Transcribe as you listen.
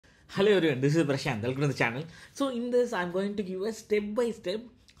Hello everyone, this is Prashant. Welcome to the channel. So in this, I'm going to give a step-by-step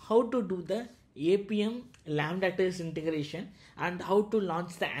how to do the Appium LambdaTest integration and how to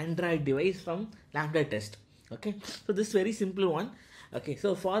launch the Android device from LambdaTest. Okay, so this very simple one. Okay,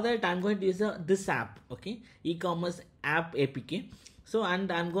 so for that I'm going to use this app. Okay, e-commerce app APK. So and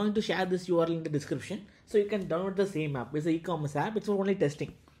I'm going to share this URL in the description. So you can download the same app. It's an e-commerce app. It's for only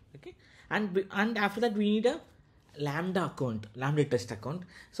testing. Okay, and after that we need a LambdaTest account.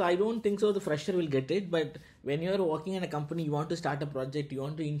 So I don't think so the fresher will get it, but when you are working in a company, you want to start a project, you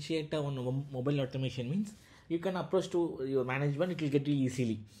want to initiate on mobile automation, means you can approach to your management, it will get you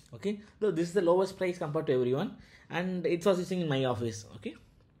easily. Okay, so this is the lowest price compared to everyone, and it's also using in my office. Okay,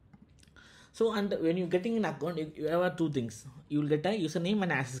 so and when you're getting an account, you have two things. You will get a username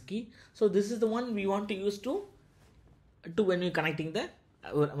and access key. So this is the one we want to use to when you're connecting the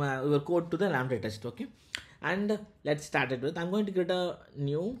your code to the LambdaTest. Okay, and let's start it with, I'm going to get a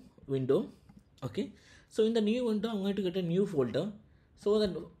new window. Okay, so in the new window I'm going to get a new folder. So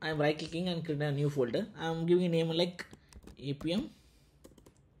that I'm right clicking and create a new folder. I'm giving a name like Appium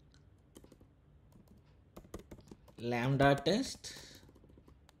LambdaTest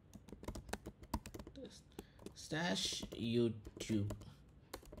 /YouTube.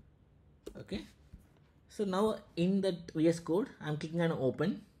 Okay, so now in that VS Code I'm clicking on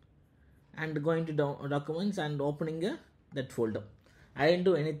open and going to documents and opening that folder. I didn't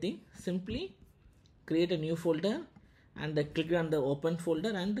do anything, simply create a new folder and click on the open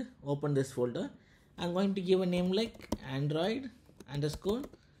folder and open this folder. I'm going to give a name like Android _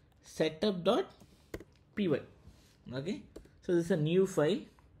 setup.py. Okay, so this is a new file.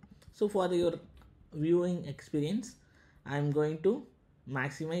 So for your viewing experience, I'm going to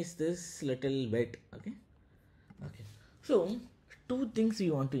maximize this little bit. Okay, so two things we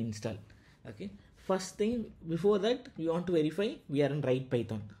want to install. Okay, first thing, before that we want to verify we are in right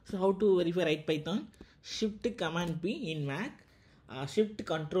Python. So how to verify right Python? Shift Command P in Mac, Shift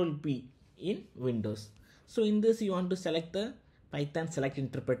Control P in Windows. So in this you want to select the Python select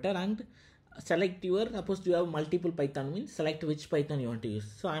interpreter and select your, suppose you have multiple Python, means select which Python you want to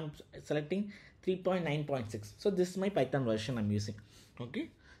use. So I'm selecting 3.9.6. so this is my Python version I'm using.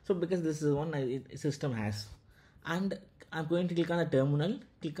 Okay, so because this is one system has, and I'm going to click on the terminal,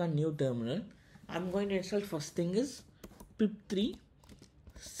 click on new terminal. I'm going to install, first thing is pip3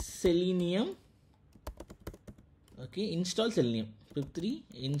 Selenium. Okay, install Selenium, pip3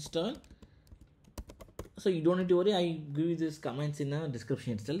 install. So you don't need to worry, I give you these comments in the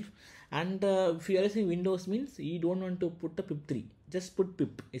description itself. And if you are using Windows, means you don't want to put the pip3, just put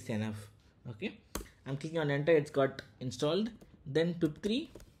pip is enough. Okay, I'm clicking on enter, it's got installed. Then pip3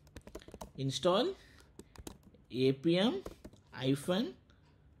 install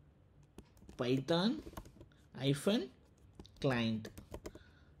Appium-Python-Client.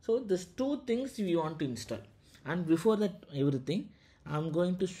 So these two things we want to install. And before that everything, I'm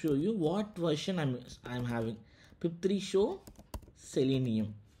going to show you what version I'm having. pip3 show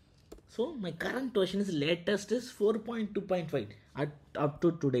Selenium. So my current version is latest is 4.2.5 up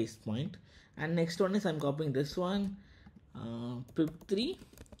to today's point. And next one is I'm copying this one, pip3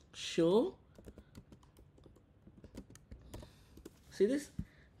 show. See this,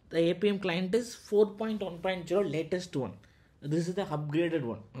 the Appium client is 4.1.0 latest one. This is the upgraded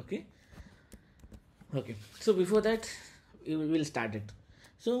one. Okay, so before that we will start it.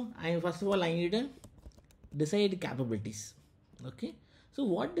 So first of all I need a decide capabilities. Okay, so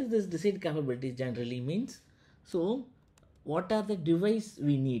what is this decide capabilities generally means? So what are the device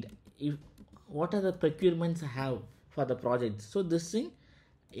we need, what are the procurements I have for the project. So this thing,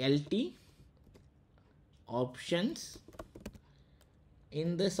 LT options.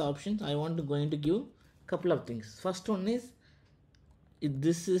 In this options I want to going to give couple of things. First one is if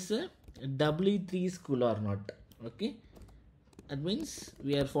this is a W3 school or not. Okay, that means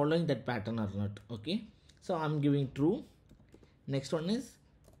we are following that pattern or not. Okay, so I'm giving true. Next one is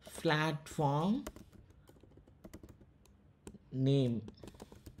platform name.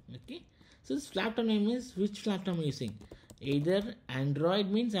 Okay, so this platform name is which platform I'm using, either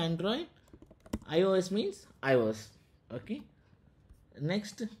Android means Android, iOS means iOS. Okay,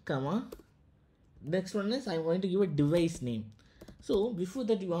 next comma, next one is I'm going to give a device name. So before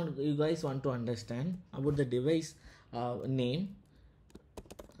that you guys want to understand about the device name.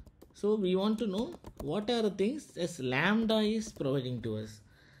 So we want to know what are the things as Lambda is providing to us.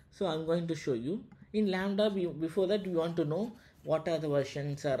 So I'm going to show you in Lambda. Before that we want to know what are the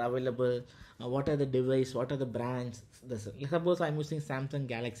versions are available, what are the device, what are the brands. Suppose I'm using Samsung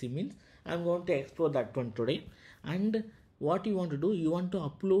Galaxy, means I'm going to explore that one today. And what you want to do, you want to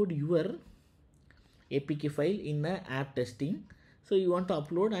upload your APK file in the app testing. So you want to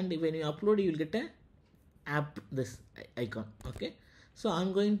upload, and when you upload you will get a app, this icon. Okay, so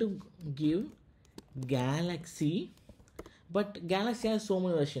I'm going to give Galaxy, but Galaxy has so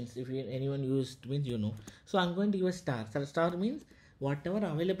many versions. If anyone used means you know. So I'm going to give a star. So star means whatever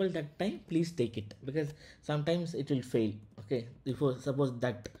available that time, please take it, because sometimes it will fail. Okay, if suppose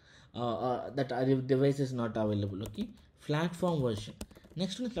that that device is not available. Okay, platform version.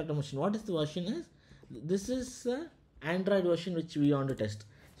 Next one is platform version. What is the version is? This is Android version which we want to test.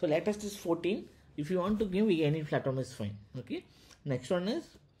 So latest is 14. If you want to give any platform is fine. Okay. Next one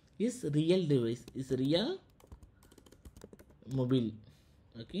is real device. Is real mobile.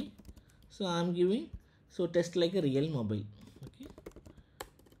 Okay. So I'm giving, so test like a real mobile. Okay.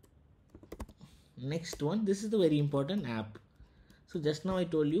 Next one, this is the very important app. So just now I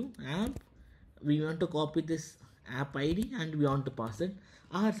told you app, we want to copy this app ID and we want to pass it.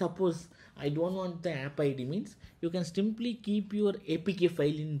 Or suppose I don't want the app ID, means you can simply keep your APK file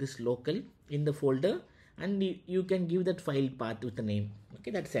in this local in the folder, and you can give that file path with the name.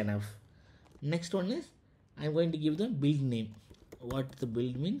 Okay, that's enough. Next one is I'm going to give the build name. What the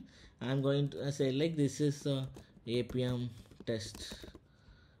build mean? I'm going to say like this is Appium test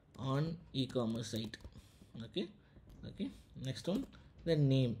on e-commerce site. Okay. Next one, the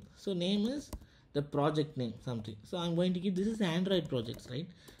name. So name is the project name, something. So I'm going to give, this is Android projects, right?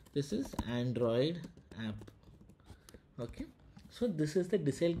 This is Android app. Okay, so this is the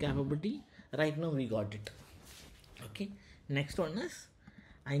decide capability. Right now we got it. Okay, next one is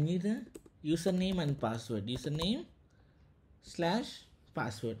I need a username and password. Username /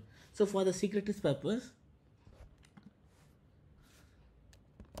 password. So for the secretness purpose,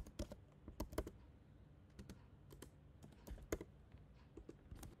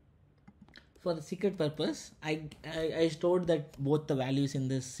 I stored that both the values in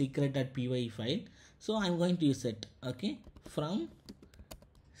this secret.py file. So I'm going to use it. Okay, from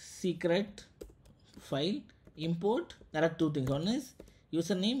secret file import, there are two things. One is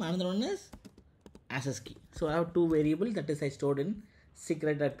username, another one is access key. So I have two variables that is I stored in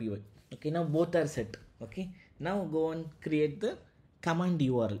secret.py. Okay, now both are set. Okay, now go and create the command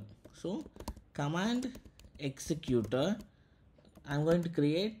URL. So command executor, I'm going to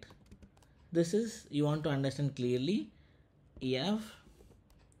create, this is, you want to understand clearly,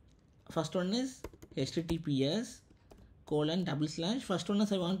 first one is https:// first one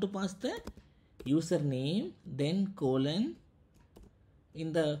is I want to pass the username, then colon,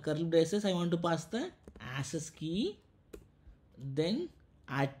 in the curly braces I want to pass the access key, then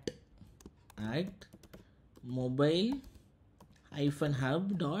at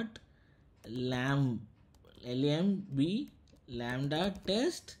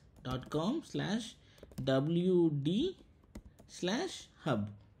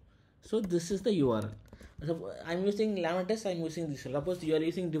So this is the URL. So I'm using LambdaTest, I'm using this. Suppose you are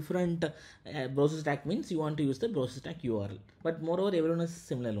using different browser stack, means you want to use the browser stack URL. But moreover, everyone is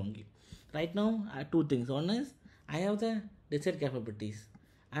similar only. Right now, two things. One is I have the decide capabilities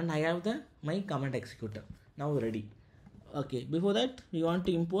and I have my command executor. Now ready. Okay, before that we want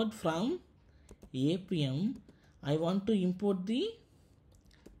to import from Appium. I want to import the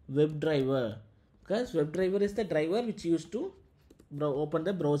WebDriver, because WebDriver is the driver which used to open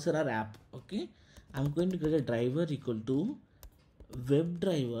the browser or app. Okay, I'm going to create a driver equal to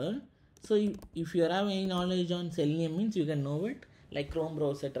WebDriver. So if you have any knowledge on Selenium, means you can know it, like Chrome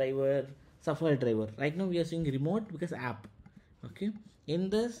browser driver, Safari driver. Right now we are seeing remote because app. Okay, in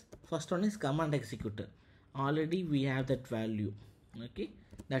this first one is command executor. Already we have that value. Okay,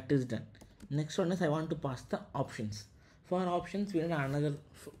 that is done. Next one is I want to pass the options. For options we need another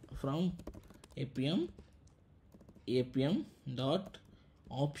from Appium dot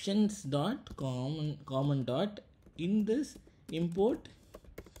options dot common dot, in this import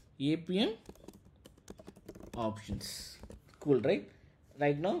Appium options. Cool, right?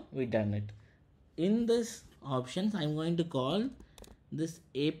 Right now we done it. In this options I'm going to call this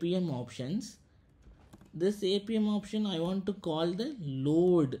Appium options. This Appium option I want to call the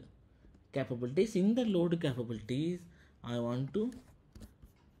load capabilities. In the load capabilities I want to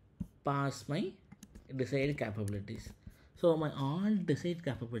pass my decide capabilities. So my all decide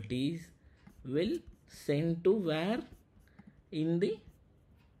capabilities will send to where? In the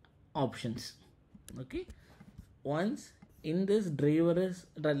options. Okay, once in this driver is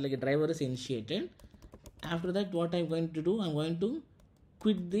initiated, after that what I'm going to do, I'm going to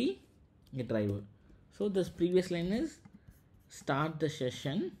quit the driver. So this previous line is start the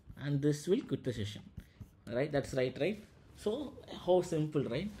session and this will quit the session, right? That's right? So how simple,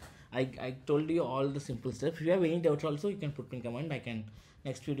 right? I told you all the simple steps. If you have any doubts also, you can put me in comment.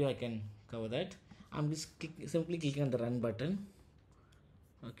 Next video I can cover that. I'm just simply clicking on the run button.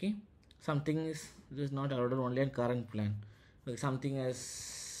 Okay, something is just not ordered only on current plan. Like something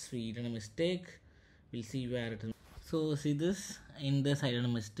has we done a mistake, we'll see where it is. So see this, in this I done a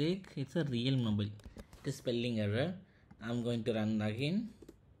mistake, it's a real mobile, it is spelling error. I'm going to run again.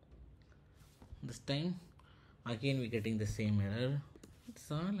 This time again we're getting the same error. It's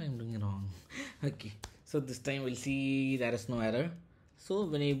all I'm doing wrong. Okay, so this time we'll see there is no error. So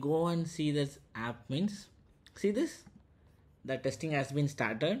when you go and see this app means, see this, the testing has been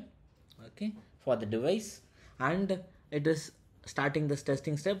started, okay, for the device, and it is starting this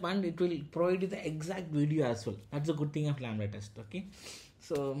testing step, and it will provide you the exact video as well. That's the good thing of LambdaTest. Okay,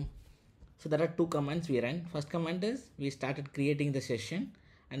 so there are two commands we ran. First command is we started creating the session,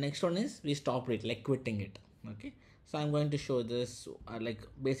 and next one is we stopped it, like quitting it. Okay, so I'm going to show this like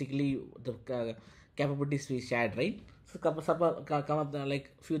basically the capabilities we shared, right? So come up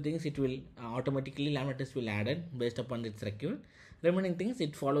like few things, it will automatically LambdaTest will add it based upon its required. Remaining things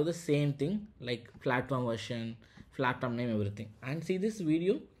it follow the same thing, like platform version, platform name, everything. And see this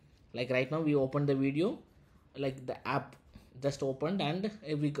video, like right now we opened the video, like the app just opened, and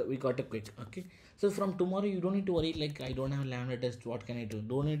we got a quick. Okay, so from tomorrow you don't need to worry like I don't have LambdaTest, what can I do?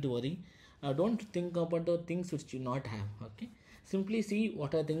 Don't need to worry. Don't think about the things which you not have. Okay, simply see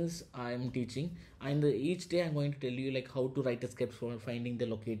what are things I am teaching, and each day I'm going to tell you like how to write a script for finding the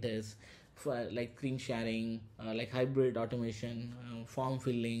locators, for like screen sharing, like hybrid automation, form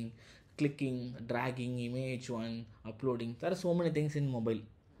filling, clicking, dragging, image one, uploading. There are so many things in mobile,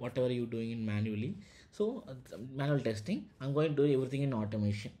 whatever you're doing in manually. So manual testing, I'm going to do everything in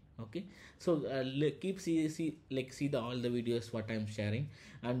automation. Okay, so keep see all the videos what I'm sharing,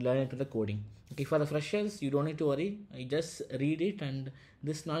 and learn into the coding. Okay, for the freshers you don't need to worry, you just read it, and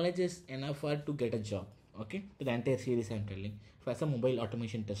this knowledge is enough for to get a job. Okay, to the entire series I'm telling, for as a mobile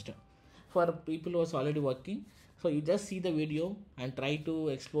automation tester. For people who are already working, so you just see the video and try to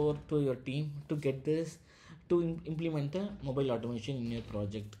explore to your team to get this, to implement the mobile automation in your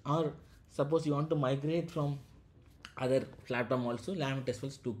project. Or suppose you want to migrate from other platform also, LambdaTest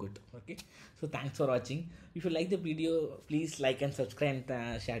was too good. Okay, so thanks for watching. If you like the video, please like and subscribe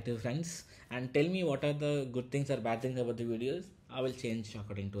and share to your friends, and tell me what are the good things or bad things about the videos. I will change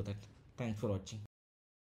according to that. Thanks for watching.